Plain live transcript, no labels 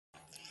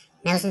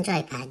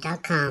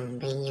NelsonJoypad.com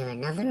bring you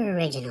another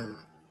original.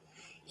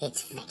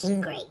 It's fucking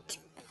great.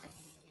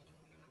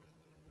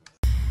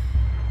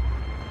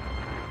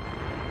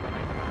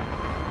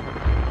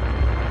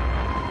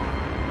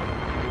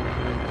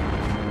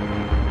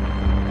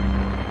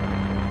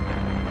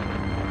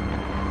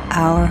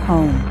 Our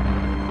home.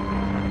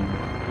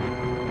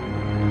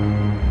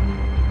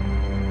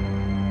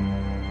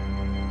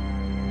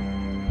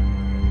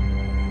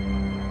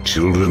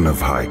 Children of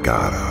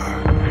Haigara,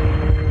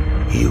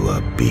 you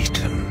are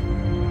beaten.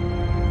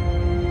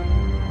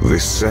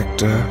 This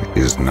sector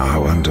is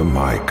now under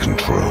my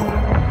control.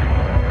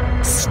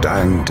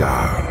 Stand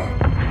down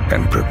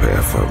and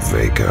prepare for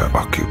Vega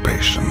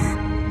occupation.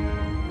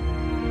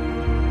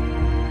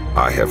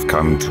 I have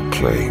come to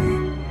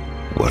claim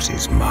what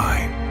is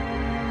mine.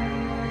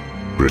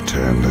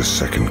 Return the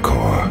second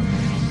core,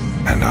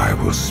 and I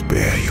will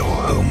spare your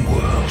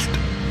homeworld.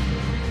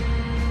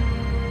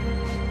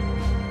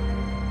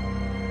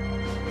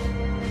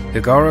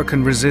 Haigara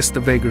can resist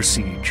the Vega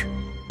siege,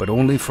 but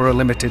only for a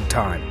limited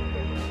time.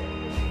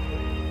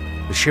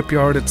 The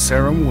shipyard at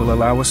Serum will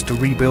allow us to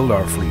rebuild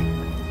our fleet.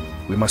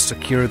 We must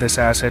secure this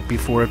asset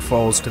before it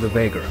falls to the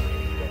Vega.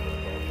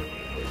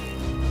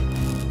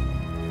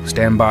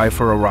 Stand by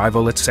for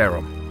arrival at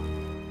Serum.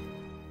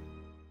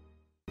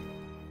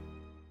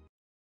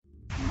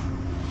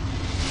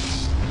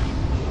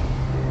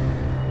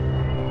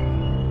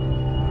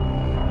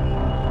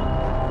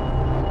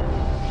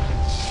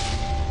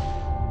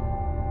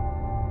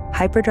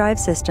 Hyperdrive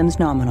systems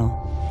nominal.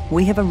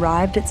 We have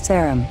arrived at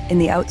Serum in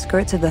the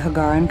outskirts of the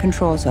Hagaran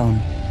control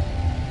zone.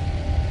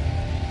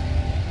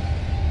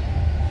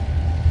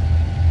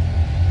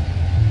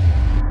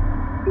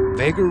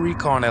 Vega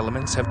recon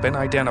elements have been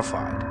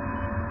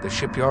identified. The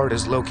shipyard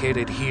is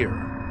located here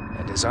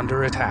and is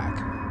under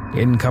attack.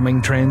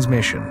 Incoming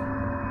transmission.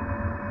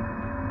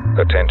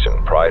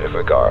 Attention, Pride of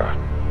Hagara.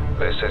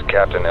 This is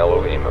Captain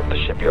Elohim of the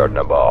shipyard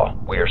Nabal.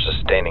 We are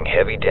sustaining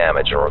heavy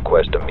damage and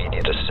request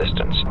immediate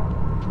assistance.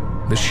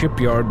 The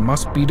shipyard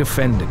must be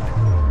defended.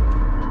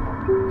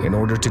 In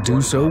order to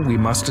do so, we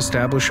must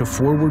establish a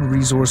forward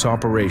resource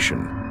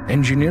operation.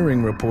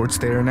 Engineering reports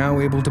they are now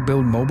able to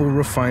build mobile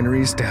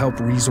refineries to help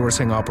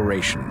resourcing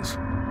operations.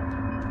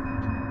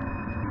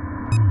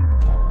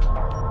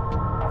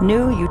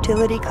 New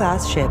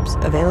utility-class ships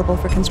available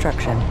for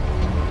construction.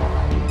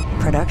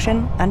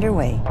 Production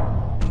underway.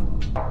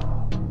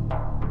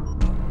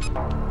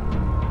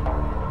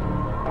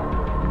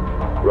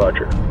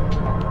 Roger.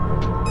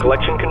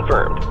 Collection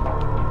confirmed.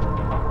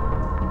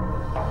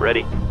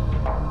 Ready.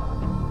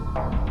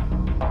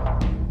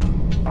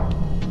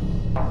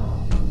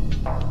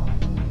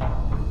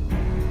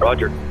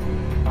 Roger.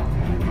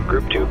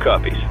 Group 2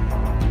 copies.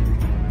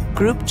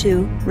 Group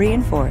 2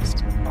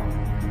 reinforced.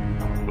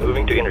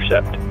 Moving to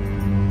intercept.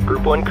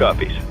 Group 1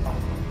 copies.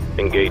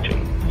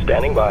 Engaging.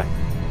 Standing by.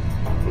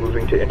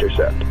 Moving to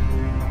intercept.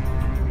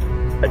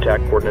 Attack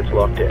coordinates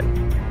locked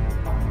in.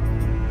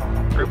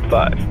 Group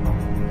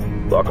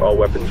 5. Lock all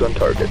weapons on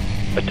target.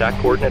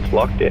 Attack coordinates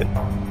locked in.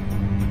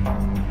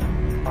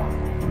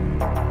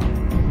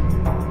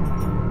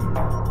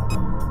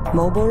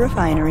 Mobile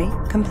refinery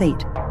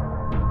complete.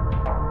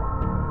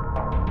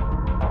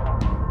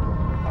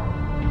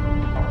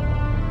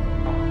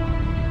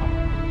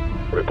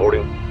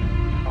 Reporting.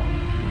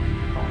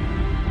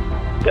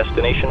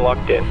 Destination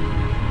locked in.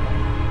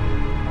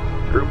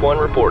 Group 1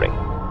 reporting.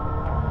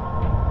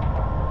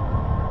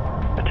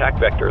 Attack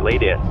vector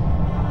laid in.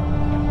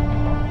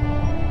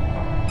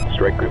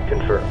 Strike group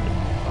confirmed.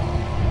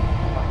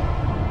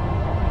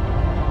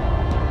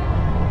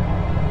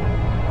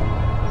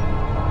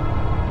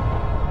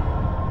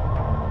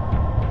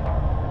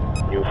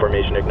 New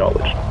formation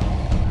acknowledged.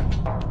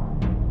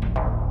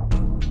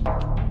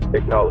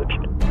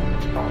 Acknowledged.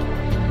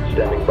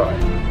 Standing by.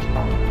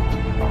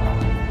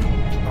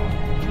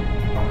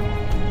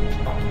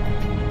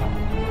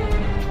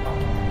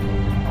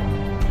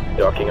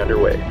 Docking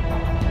underway.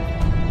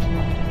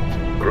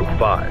 Group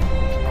 5.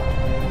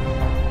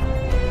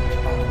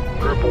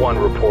 Group 1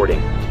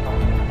 reporting.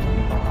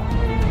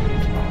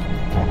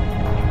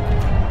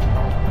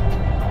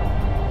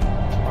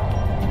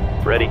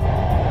 Ready.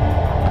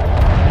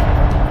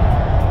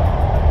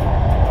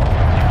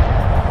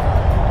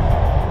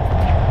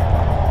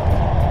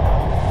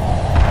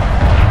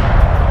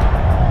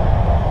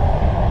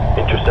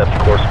 Intercept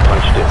course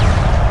punched in.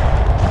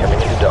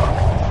 Coming into dock.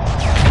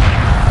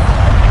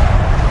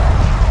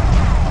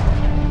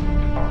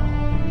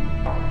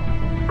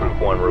 Group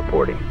 1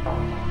 reporting.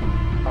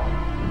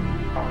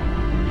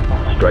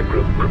 Strike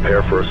group,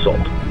 prepare for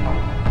assault.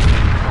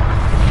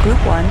 Group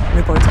 1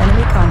 reports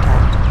enemy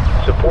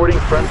contact. Supporting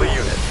friendly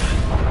units.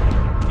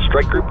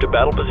 Strike group to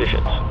battle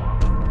positions.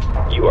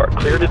 You are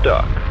clear to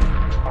dock.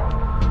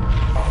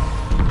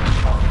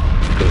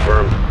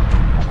 Confirmed.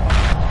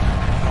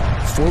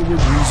 Forward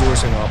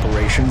resourcing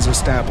operations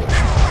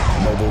established.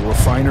 Mobile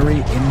refinery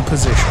in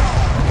position.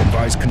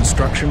 Advise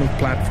construction of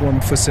platform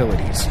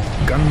facilities.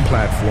 Gun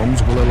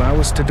platforms will allow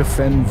us to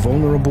defend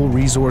vulnerable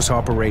resource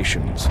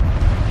operations.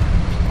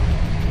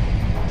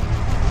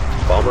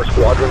 Bomber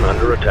Squadron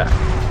under attack.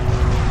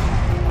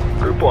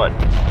 Group 1.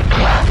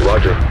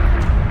 Roger.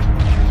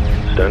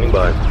 Standing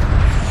by.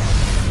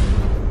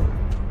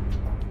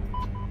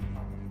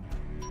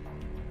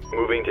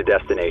 Moving to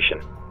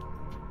destination.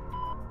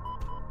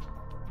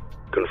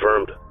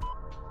 Confirmed.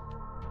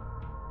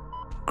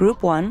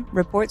 Group 1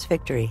 reports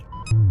victory.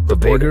 The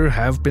Vega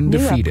have been New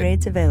defeated.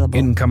 upgrades available.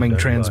 Incoming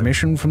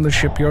transmission from the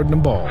shipyard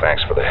Nabal.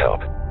 Thanks for the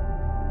help.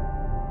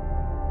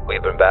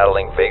 We've been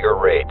battling Vega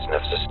raids and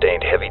have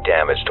sustained heavy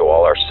damage to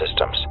all our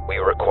systems. We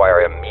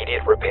require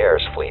immediate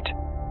repairs, fleet.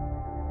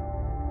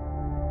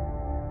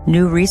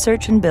 New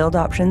research and build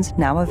options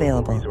now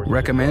available.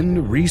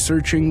 Recommend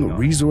researching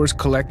resource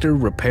collector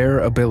repair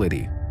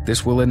ability.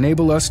 This will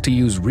enable us to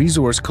use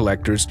resource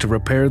collectors to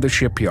repair the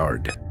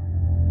shipyard.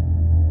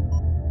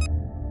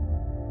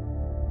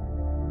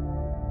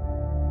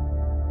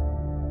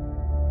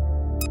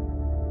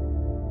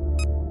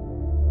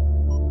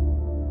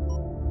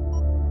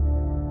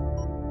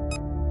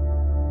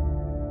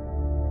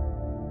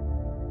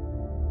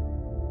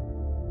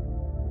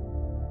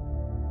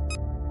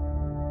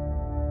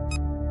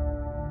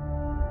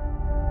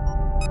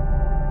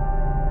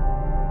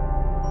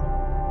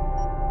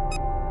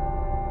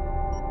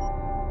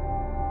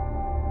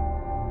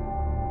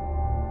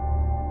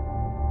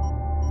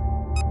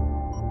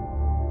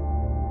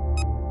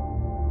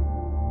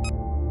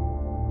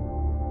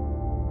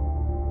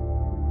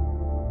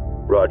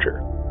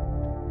 Roger.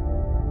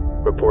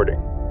 Reporting.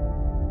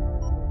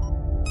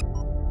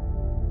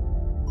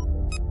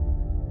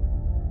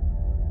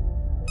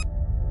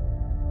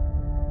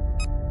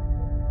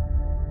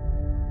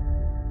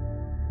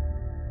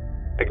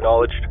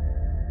 Acknowledged.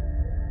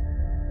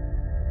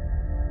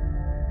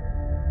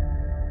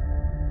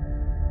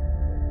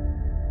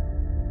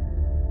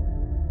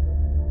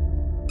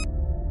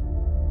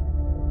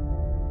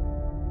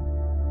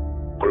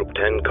 Group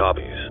 10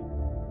 copies.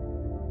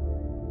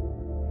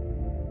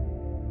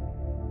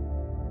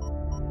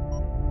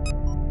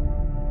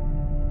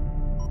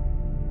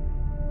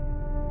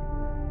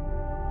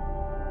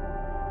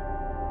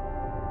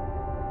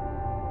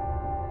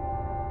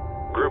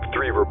 Group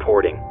 3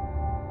 reporting.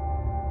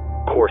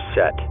 Course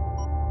set.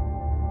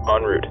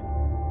 En route.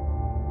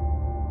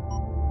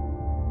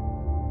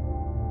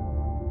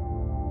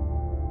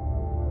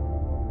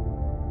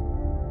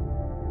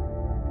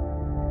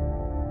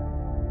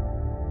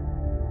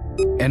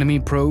 Enemy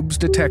probes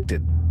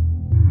detected.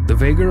 The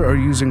Vega are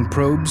using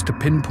probes to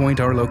pinpoint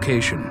our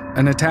location.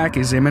 An attack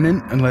is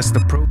imminent unless the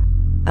probe...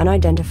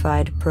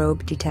 Unidentified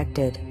probe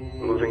detected.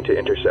 Moving to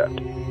intercept.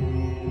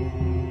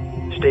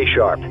 Stay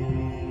sharp.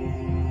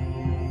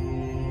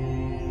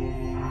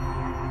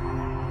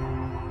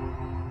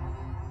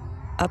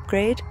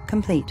 Upgrade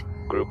complete.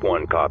 Group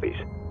 1 copies.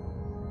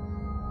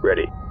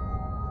 Ready.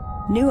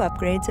 New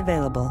upgrades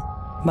available.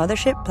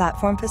 Mothership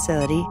platform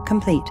facility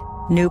complete.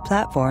 New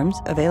platforms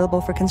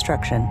available for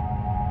construction.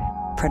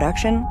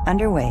 Production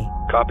underway.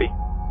 Copy.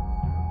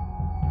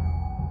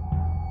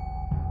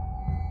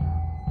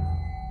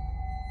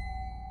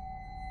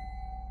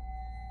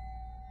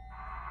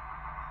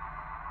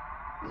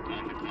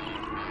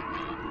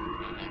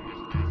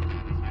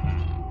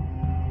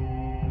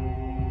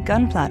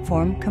 Gun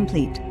platform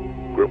complete.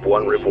 Group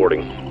 1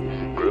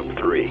 reporting. Group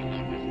 3.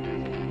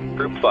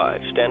 Group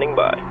 5 standing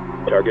by.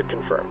 Target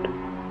confirmed.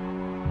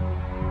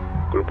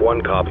 Group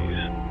 1 copies.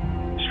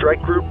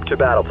 Strike group to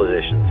battle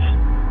positions.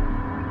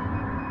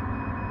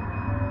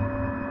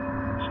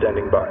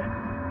 Standing by.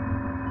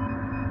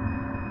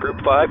 Group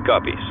 5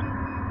 copies.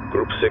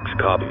 Group 6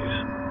 copies.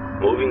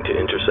 Moving to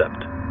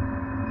intercept.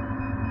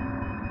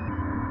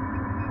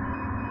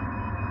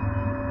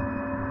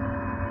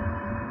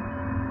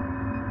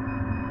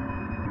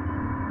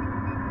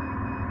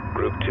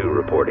 Group 2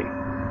 reporting.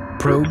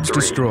 Probes Group 3.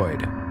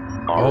 destroyed.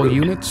 En All route.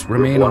 units Group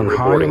remain 1 on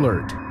high reporting.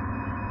 alert.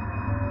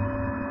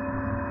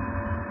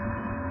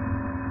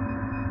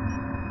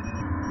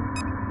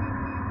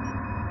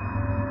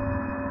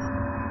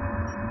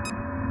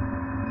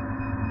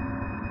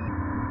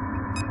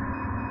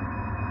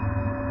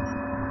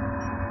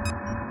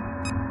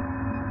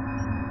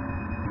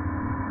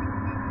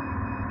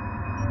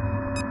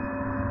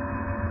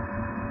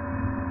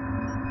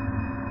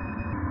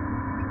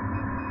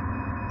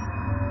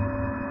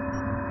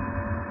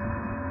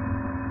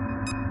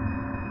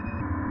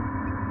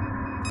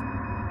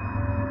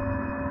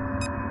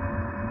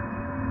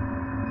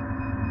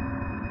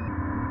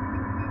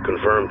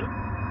 Confirmed.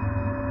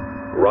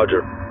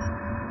 Roger.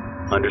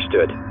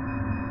 Understood.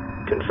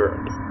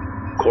 Confirmed.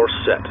 Course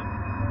set.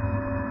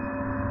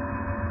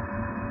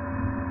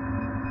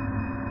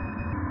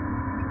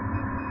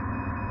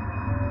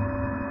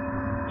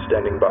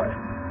 Standing by.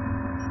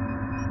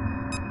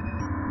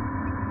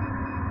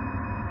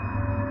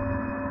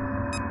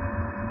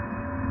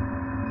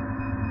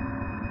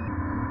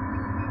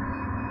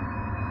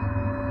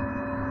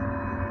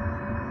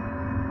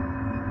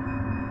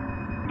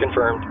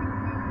 Confirmed.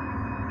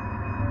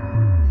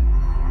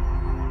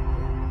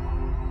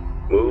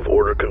 Move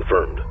order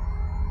confirmed.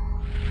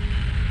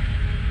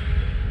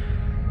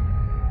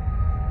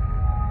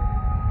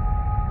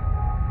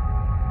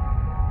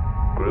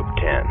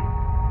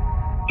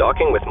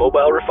 Docking with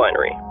mobile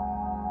refinery.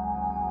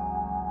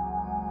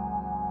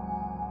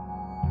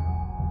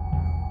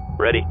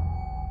 Ready.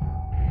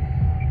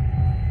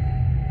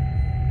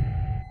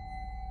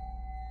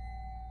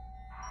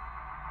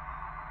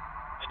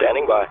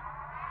 Standing by.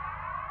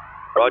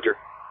 Roger.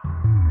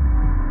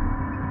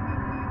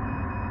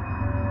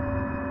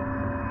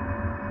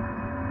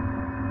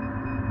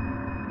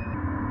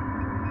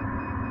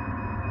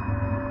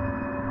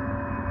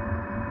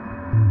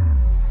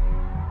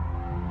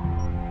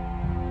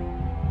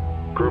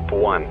 Group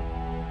 1.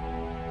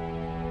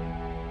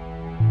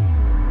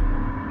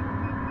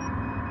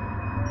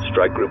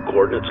 Strike group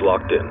coordinates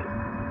locked in.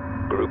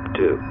 Group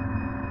 2.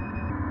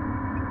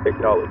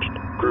 Acknowledged.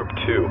 Group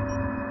 2.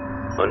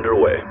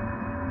 Underway.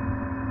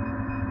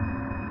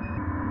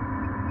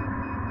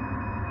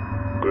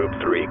 Group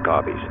 3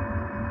 copies.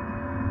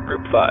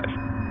 Group 5.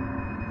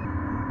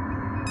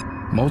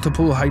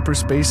 Multiple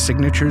hyperspace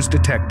signatures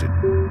detected.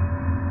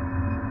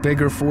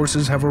 Bigger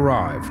forces have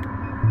arrived.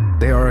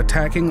 They are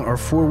attacking our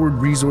forward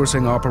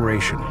resourcing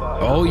operation.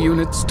 All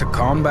units to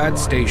combat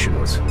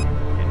stations.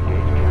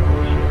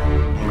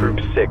 Group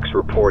 6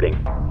 reporting.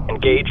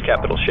 Engage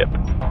capital ship.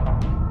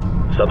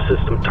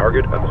 Subsystem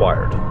target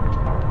acquired.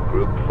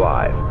 Group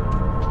 5.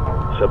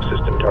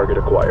 Subsystem target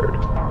acquired.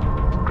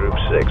 Group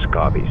 6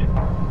 copies.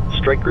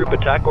 Strike group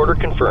attack order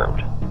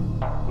confirmed.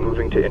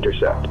 Moving to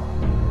intercept.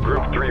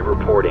 Group 3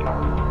 reporting.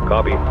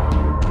 Copy.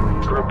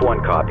 Group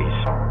 1 copies.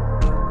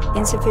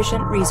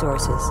 Insufficient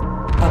resources.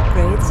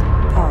 Upgrades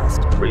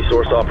paused.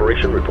 Resource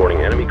operation reporting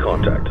enemy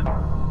contact.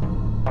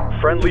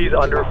 Friendlies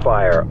under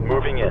fire.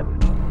 Moving in.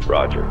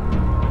 Roger.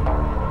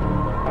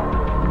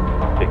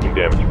 Taking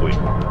damage, please.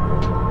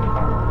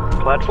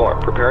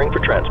 Platform preparing for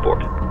transport.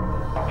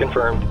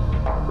 Confirmed.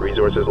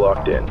 Resources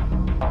locked in.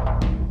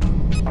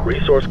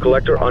 Resource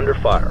collector under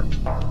fire.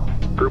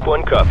 Group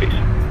 1 copies.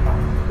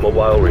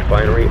 Mobile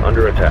refinery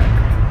under attack.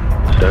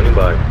 Standing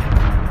by.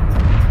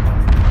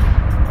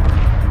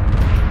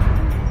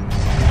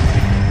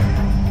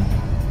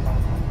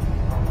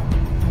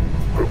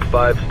 Group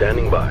 5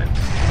 standing by.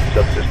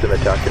 Subsystem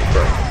attack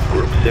confirmed.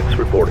 Group 6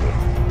 reporting.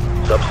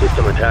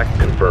 Subsystem attack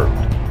confirmed.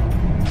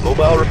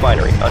 Mobile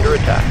refinery under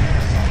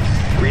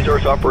attack.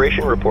 Resource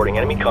operation reporting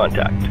enemy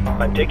contact.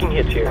 I'm taking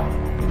hits here.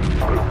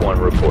 Group 1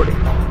 reporting.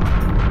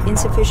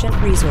 Insufficient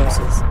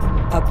resources.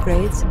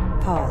 Upgrades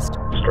paused.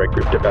 Strike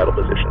group to battle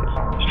positions.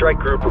 Strike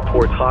group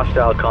reports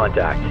hostile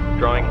contact.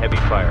 Drawing heavy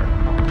fire.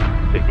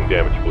 Taking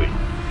damage, please.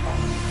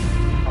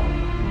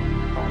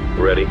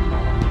 Ready.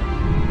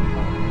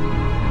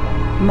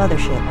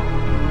 Mothership.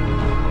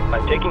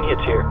 I'm taking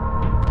hits here.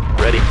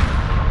 Ready.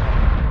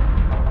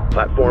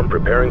 Platform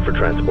preparing for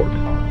transport.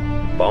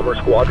 Bomber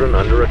squadron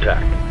under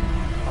attack.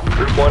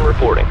 Group 1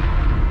 reporting.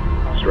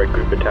 Strike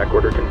group attack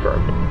order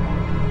confirmed.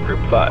 Group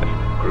 5.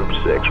 Group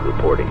 6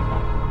 reporting.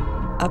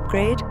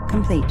 Upgrade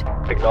complete.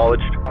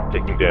 Acknowledged.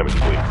 Taking damage,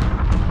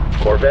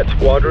 please. Corvette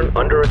squadron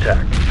under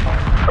attack.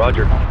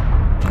 Roger.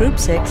 Group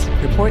 6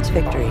 reports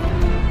victory.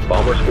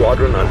 Bomber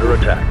squadron under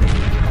attack.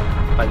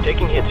 I'm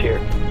taking hits here.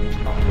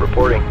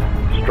 Reporting.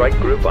 Strike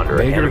group under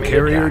Vader enemy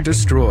carrier attack.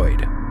 destroyed.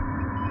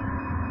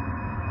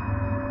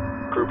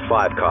 Group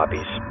 5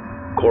 copies.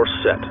 Course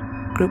set.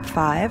 Group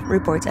 5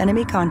 reports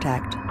enemy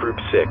contact. Group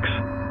 6.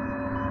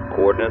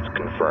 Coordinates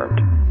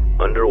confirmed.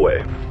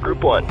 Underway.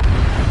 Group 1.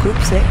 Group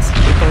 6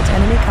 reports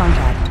enemy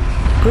contact.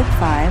 Group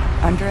 5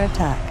 under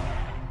attack.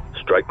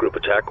 Strike group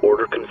attack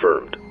order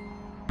confirmed.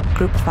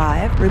 Group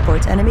 5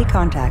 reports enemy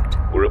contact.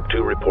 Group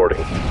 2 reporting.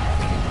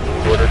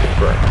 Order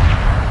confirmed.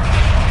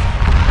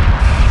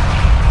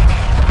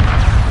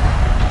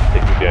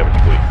 Taking damage,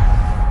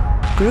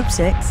 please. Group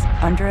 6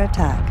 under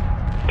attack.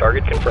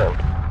 Target confirmed.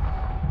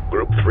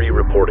 Group 3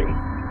 reporting.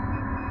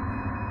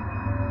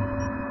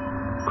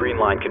 Green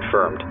line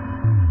confirmed.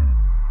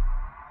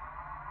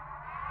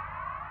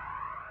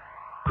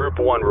 Group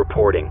 1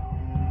 reporting.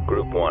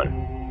 Group 1.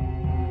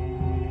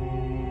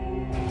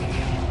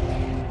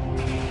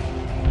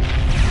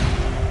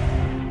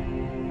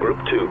 Group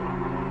 2.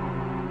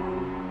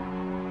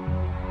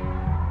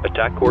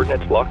 Attack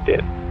coordinates locked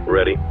in.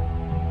 Ready.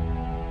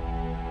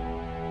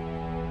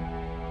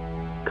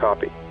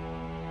 Copy.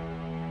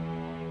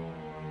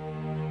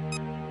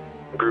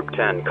 Group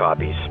 10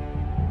 copies.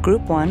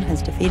 Group 1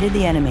 has defeated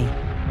the enemy.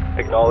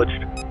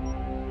 Acknowledged.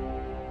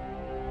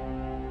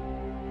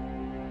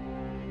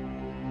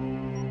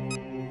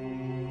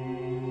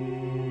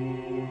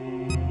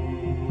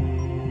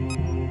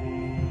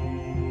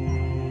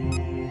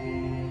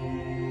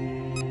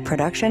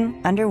 Production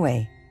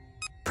underway.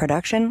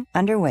 Production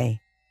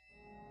underway.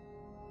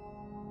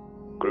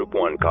 Group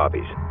 1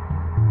 copies.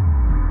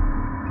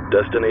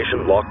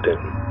 Destination locked in.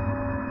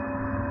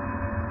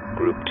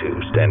 Group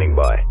 2 standing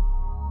by.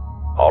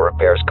 All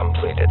repairs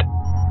completed.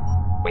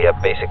 We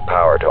have basic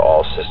power to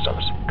all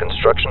systems.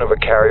 Construction of a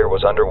carrier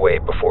was underway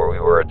before we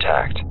were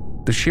attacked.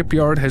 The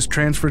shipyard has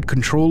transferred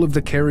control of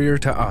the carrier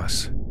to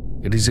us.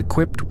 It is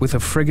equipped with a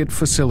frigate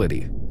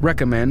facility.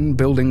 Recommend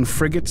building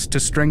frigates to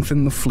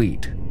strengthen the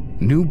fleet.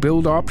 New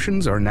build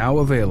options are now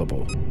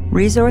available.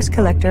 Resource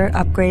collector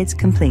upgrades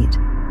complete.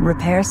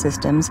 Repair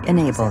systems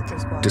enabled.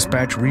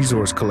 Dispatch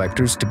resource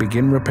collectors to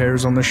begin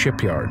repairs on the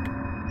shipyard.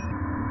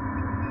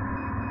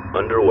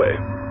 Underway.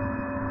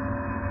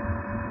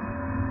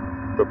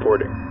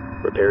 Reporting.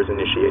 Repairs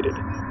initiated.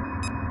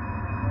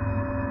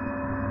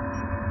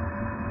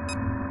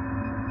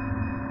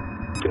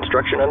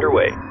 Construction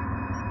underway.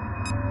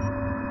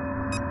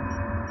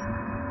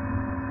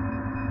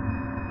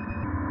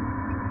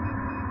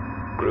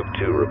 Group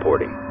 2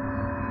 reporting.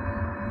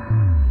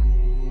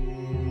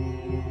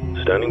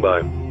 Standing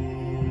by.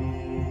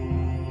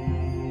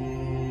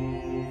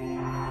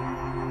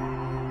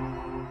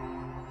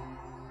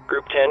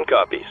 Group 10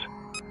 copies.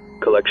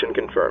 Collection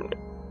confirmed.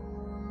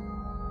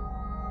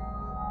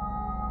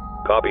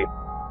 Copy.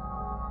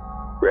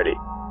 Ready.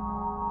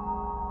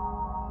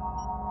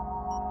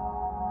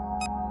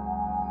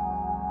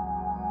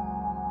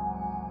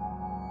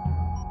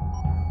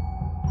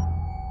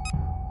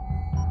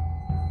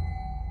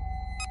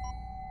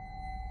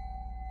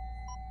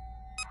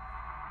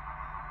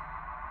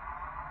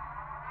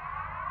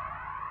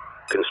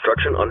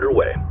 Construction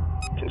underway.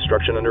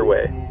 Construction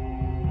underway.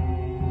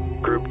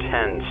 Group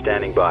 10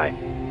 standing by.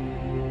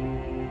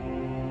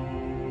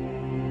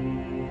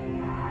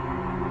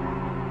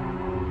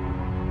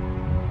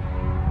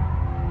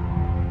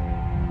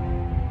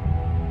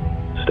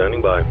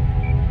 Standing by.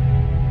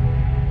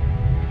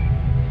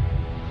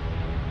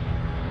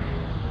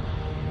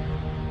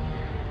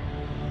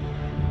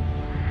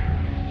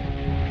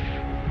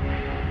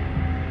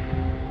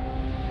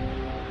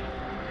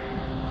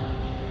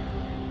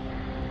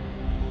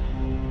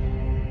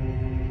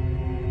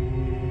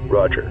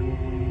 Roger.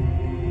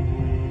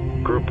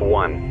 Group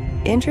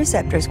 1.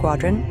 Interceptor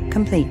Squadron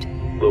complete.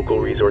 Local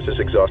resources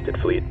exhausted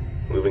fleet.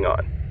 Moving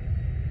on.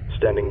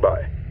 Standing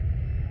by.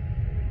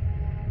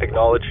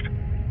 Acknowledged.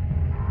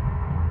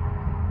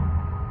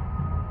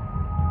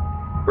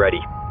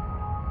 Ready.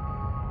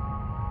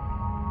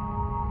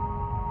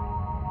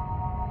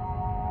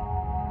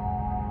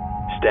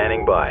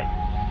 Standing by.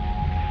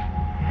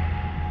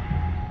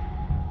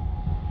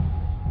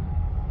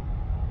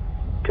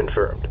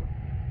 Confirmed.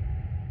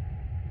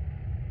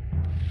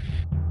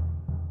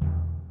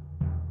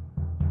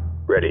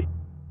 Ready.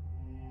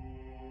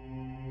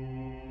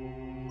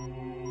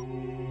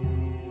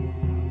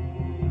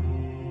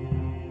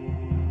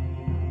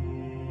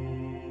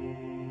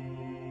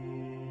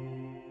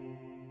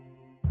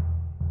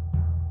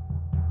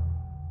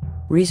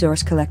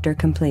 Resource collector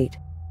complete.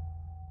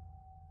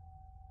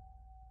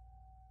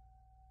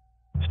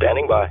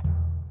 Standing by.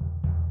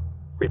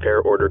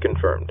 Repair order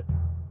confirmed.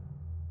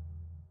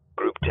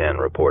 Group 10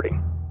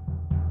 reporting.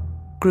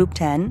 Group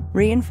 10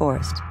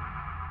 reinforced.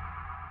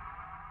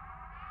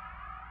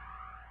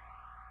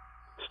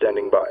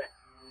 Standing by.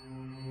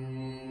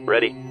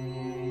 Ready.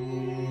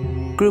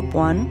 Group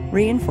 1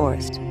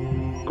 reinforced.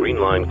 Green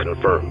line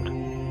confirmed.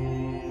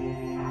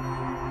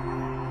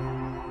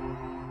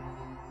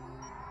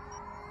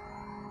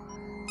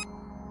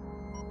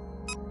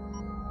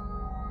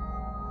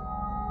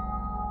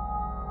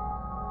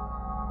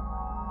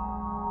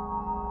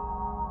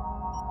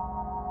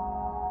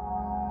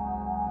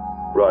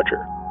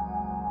 Roger.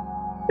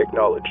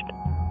 Acknowledged.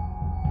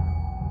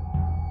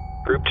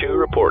 Group 2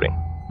 reporting.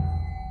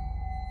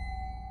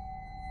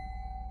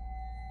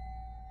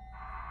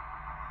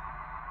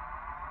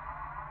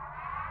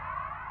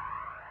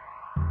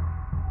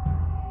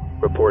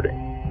 Reporting.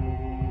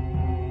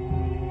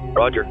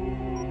 Roger.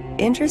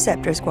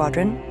 Interceptor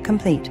Squadron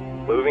complete.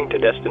 Moving to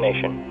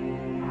destination.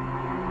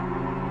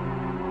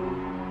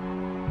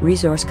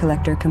 Resource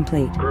collector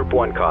complete. Group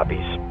 1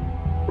 copies.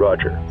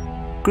 Roger.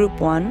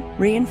 Group 1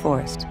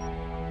 reinforced.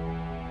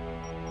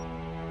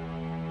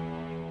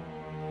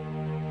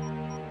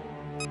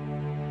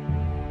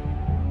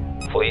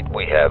 Fleet,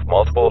 we have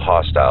multiple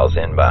hostiles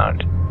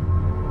inbound.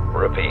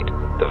 Repeat,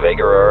 the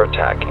Vega are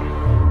attacking.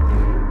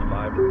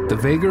 The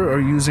Vega are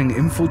using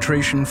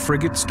infiltration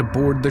frigates to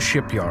board the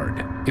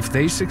shipyard. If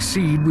they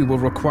succeed, we will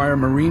require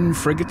Marine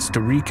frigates to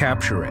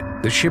recapture it.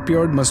 The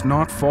shipyard must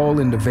not fall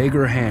into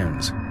Vega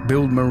hands.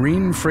 Build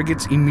Marine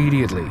frigates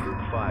immediately.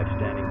 Group 5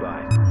 standing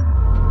by.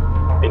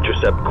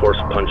 Intercept course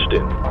punched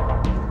in.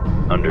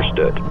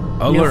 Understood.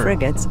 New Alert.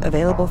 frigates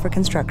available for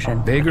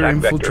construction. Vega Attack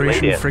vector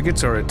infiltration laid in.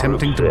 frigates are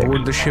attempting to Group 6.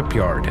 board the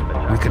shipyard.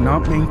 We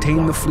cannot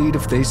maintain the fleet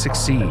if they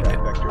succeed.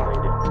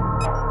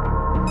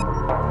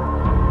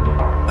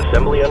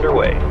 Assembly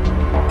underway.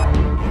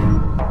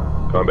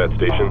 Combat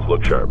stations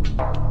look sharp.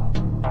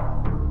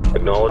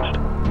 Acknowledged.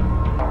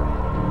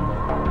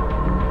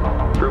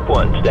 Group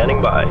 1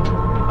 standing by.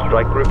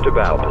 Strike group to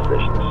battle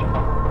positions.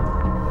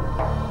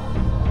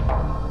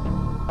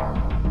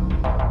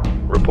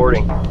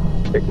 Reporting.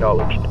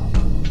 Acknowledged.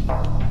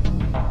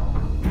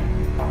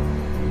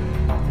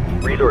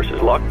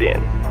 Resources locked in.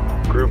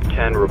 Group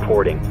 10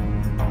 reporting.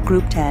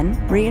 Group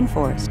 10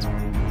 reinforced.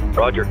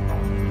 Roger.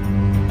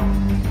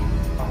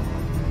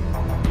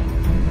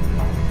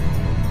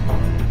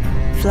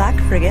 Flak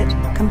frigate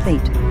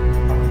complete.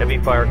 Heavy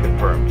fire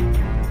confirmed.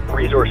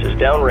 Resources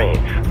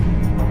downrange.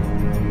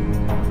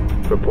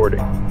 Reporting.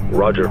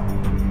 Roger.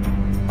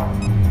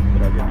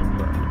 Target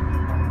confirmed.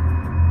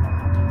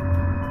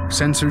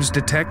 Sensors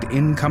detect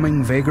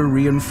incoming Vega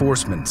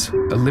reinforcements.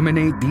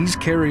 Eliminate these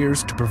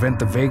carriers to prevent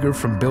the Vega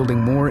from building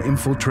more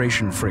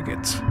infiltration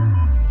frigates.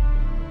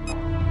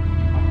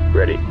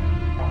 Ready.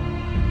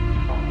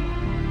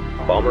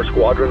 Bomber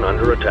squadron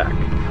under attack.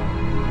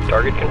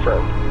 Target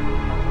confirmed.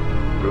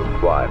 Group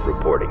 5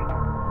 reporting.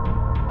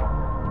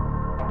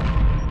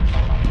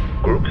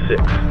 Group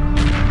 6.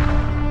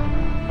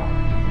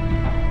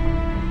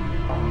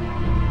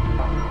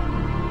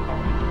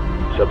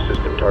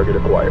 Subsystem target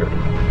acquired.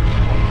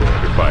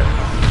 Under fire.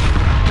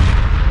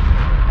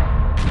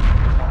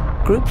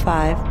 Group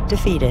 5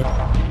 defeated.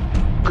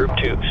 Group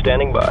 2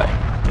 standing by.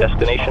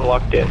 Destination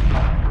locked in.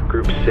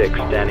 Group 6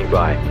 standing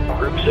by.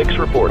 Group 6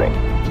 reporting.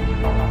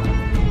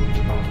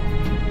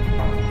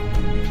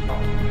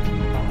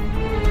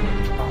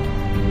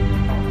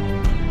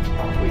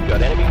 We've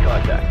got enemy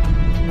contact.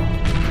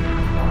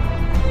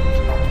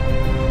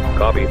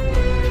 Copy.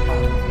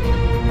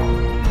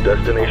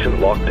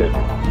 Destination locked in.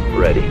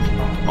 Ready.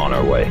 On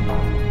our way.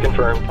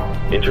 Confirmed.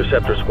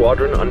 Interceptor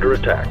squadron under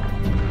attack.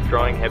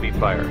 Drawing heavy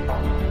fire.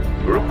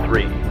 Group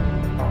 3.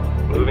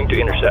 Moving to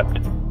intercept.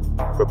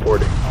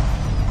 Reporting.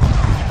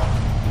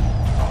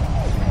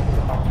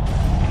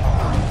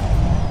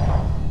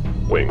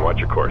 Wing, watch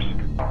your course.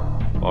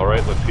 All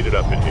right, let's heat it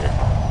up in here.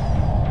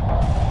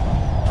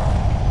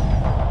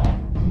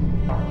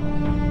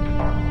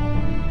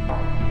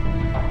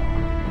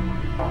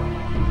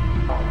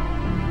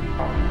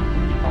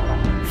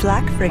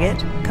 Flak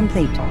frigate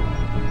complete.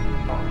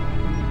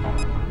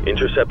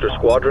 Interceptor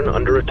squadron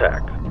under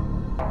attack.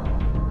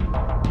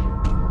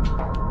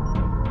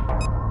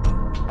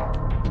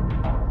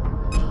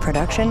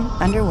 Production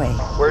underway.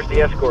 Where's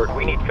the escort?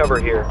 We need cover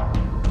here.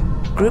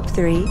 Group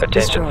 3 Attention,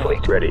 destroyed.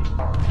 fleet. Ready.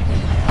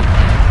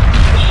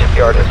 The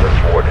shipyard has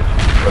been boarded.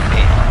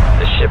 Repeat,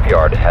 the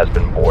shipyard has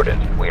been boarded.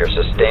 We are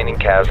sustaining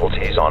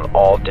casualties on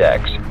all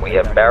decks. We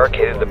have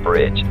barricaded the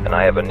bridge, and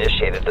I have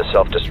initiated the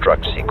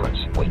self-destruct sequence.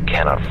 We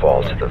cannot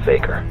fall to the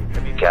Vega.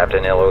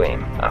 Captain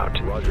Elohim, out.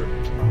 Roger.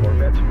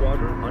 Corvette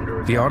squadron under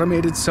attack. The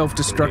automated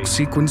self-destruct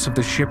sequence of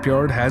the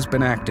shipyard has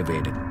been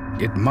activated.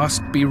 It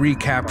must be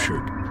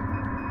recaptured.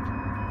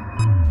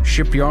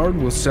 Shipyard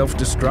will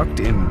self-destruct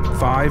in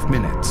 5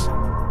 minutes.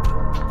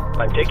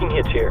 I'm taking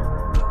hits here.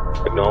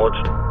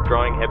 Acknowledged.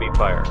 Drawing heavy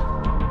fire.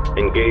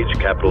 Engage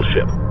capital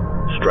ship.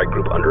 Strike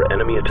group under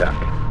enemy attack.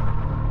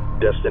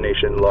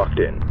 Destination locked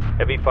in.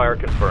 Heavy fire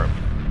confirmed.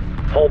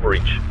 Hull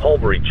breach. Hull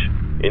breach.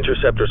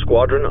 Interceptor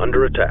squadron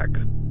under attack.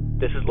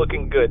 This is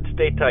looking good.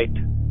 Stay tight.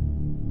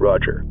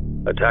 Roger.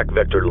 Attack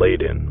vector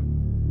laid in.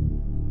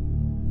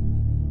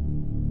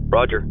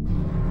 Roger.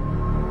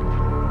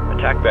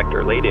 Attack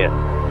vector laid in.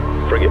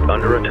 Frigate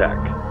under attack.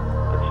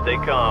 Let's stay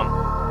calm.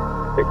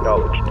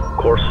 Acknowledged.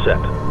 Course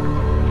set.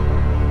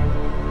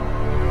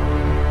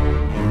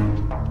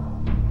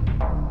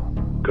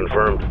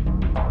 Confirmed.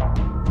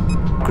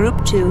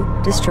 Group 2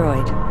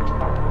 destroyed.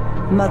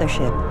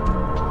 Mothership.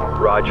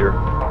 Roger.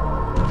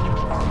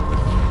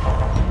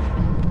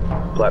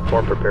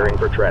 Platform preparing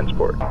for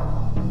transport.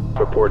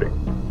 Reporting.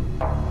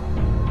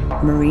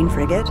 Marine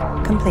frigate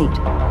complete.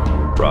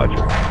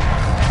 Roger.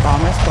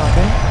 Bomber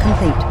squadron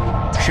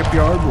complete.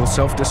 Shipyard will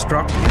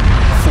self-destruct in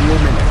 4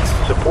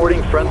 minutes.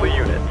 Supporting friendly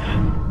units.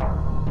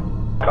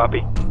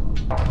 Copy.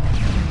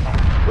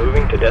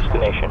 Moving to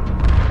destination.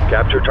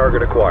 Capture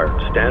target acquired.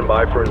 Stand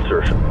by for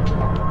insertion.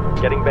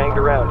 Getting banged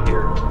around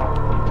here.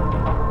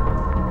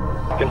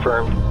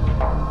 Confirmed.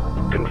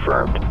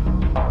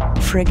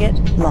 Confirmed. Frigate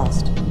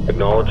lost.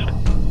 Acknowledged.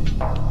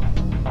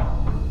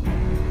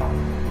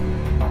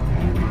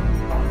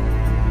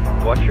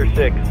 Watch your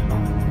 6.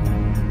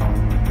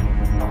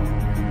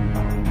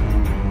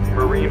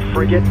 Marine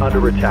frigate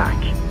under attack.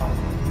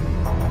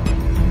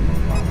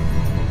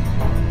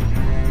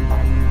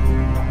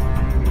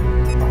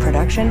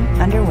 Production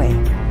underway.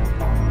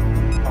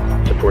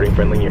 Supporting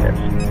friendly units.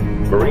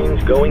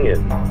 Marines going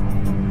in.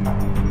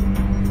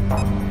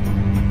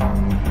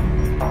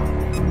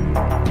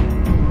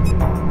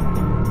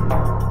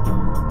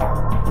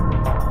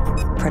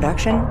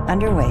 Production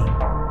underway.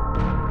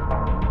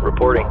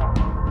 Reporting.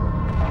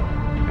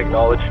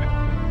 Acknowledged.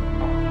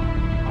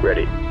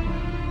 Ready.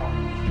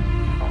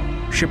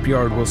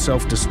 Shipyard will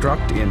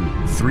self-destruct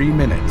in 3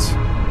 minutes.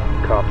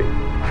 Copy.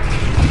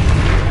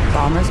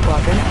 Bomber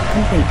squadron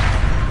complete.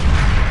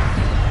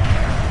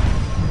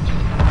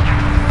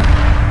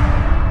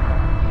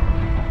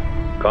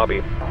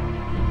 Copy.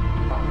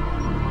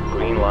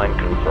 Green line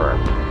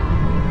confirmed.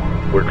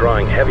 We're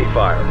drawing heavy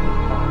fire.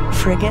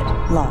 Frigate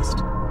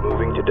lost.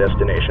 Moving to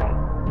destination.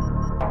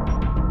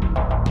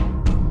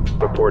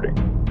 Reporting.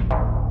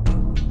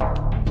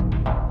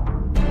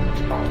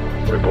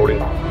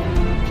 Reporting.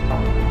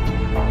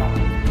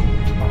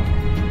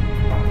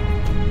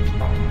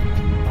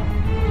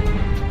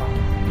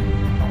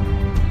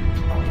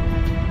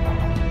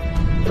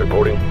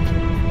 Reporting.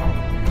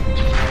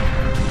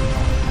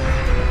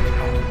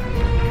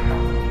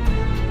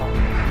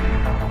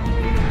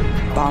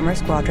 Bomber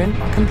squadron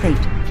complete.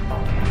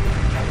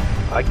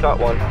 I caught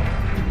one.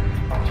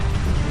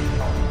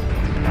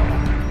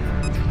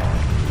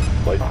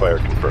 Light fire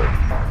confirmed.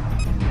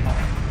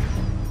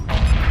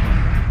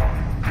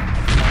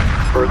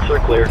 Birds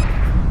are clear.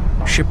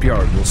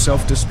 Shipyard will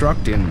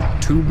self-destruct in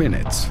 2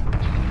 minutes.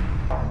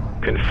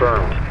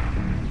 Confirmed.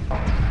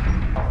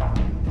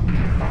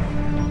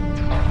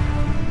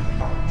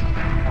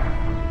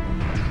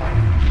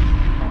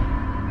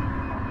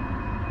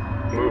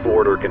 Move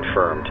order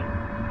confirmed.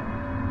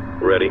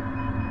 Ready.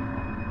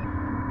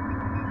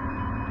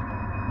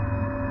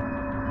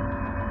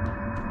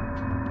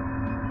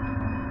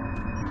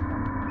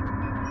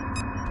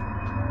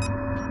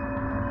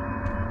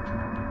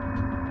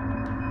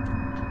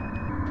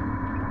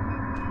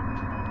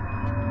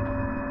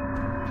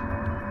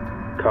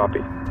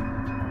 Copy.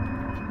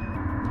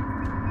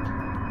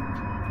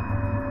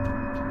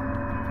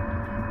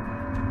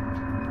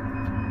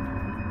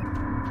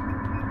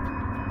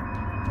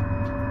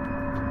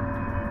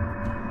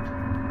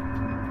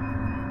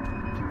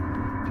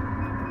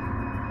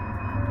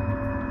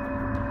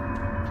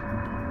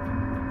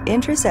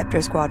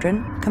 Interceptor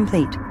Squadron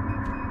complete.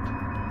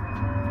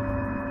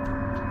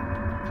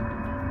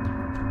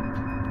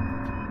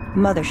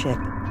 Mothership.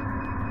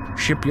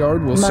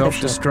 Shipyard will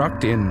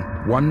self-destruct in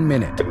 1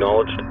 minute.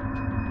 Acknowledged.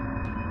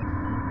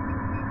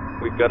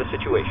 We've got a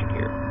situation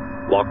here.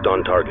 Locked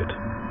on target.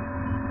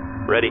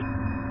 Ready.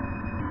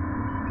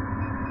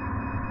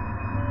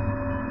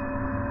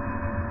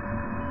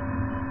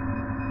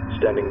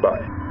 Standing by.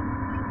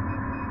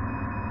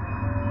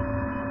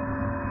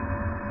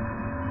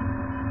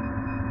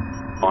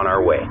 On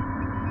our way.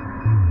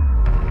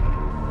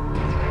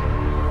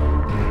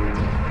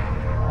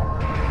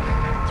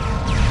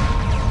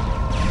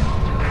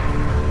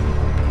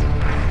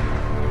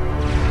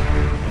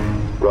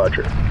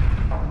 Roger.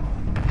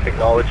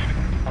 Acknowledged.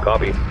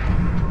 Copy.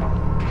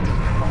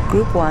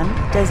 Group 1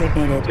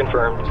 designated.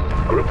 Confirmed.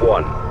 Group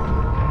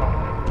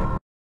 1.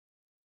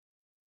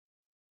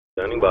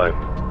 Standing by.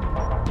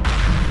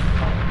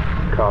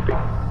 Copy.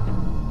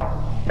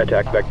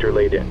 Attack vector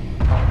laid in.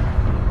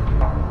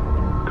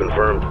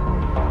 Confirmed.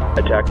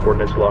 Attack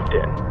coordinates locked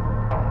in.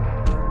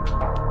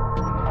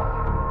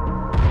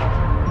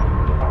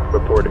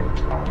 Reporting.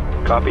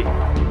 Copy.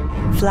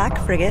 Flak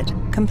Frigate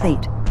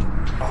complete.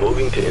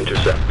 Moving to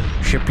intercept.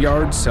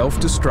 Shipyard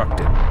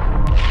self-destructed.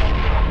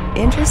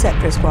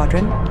 Interceptor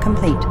Squadron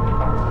complete.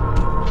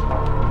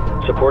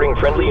 Supporting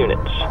friendly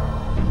units.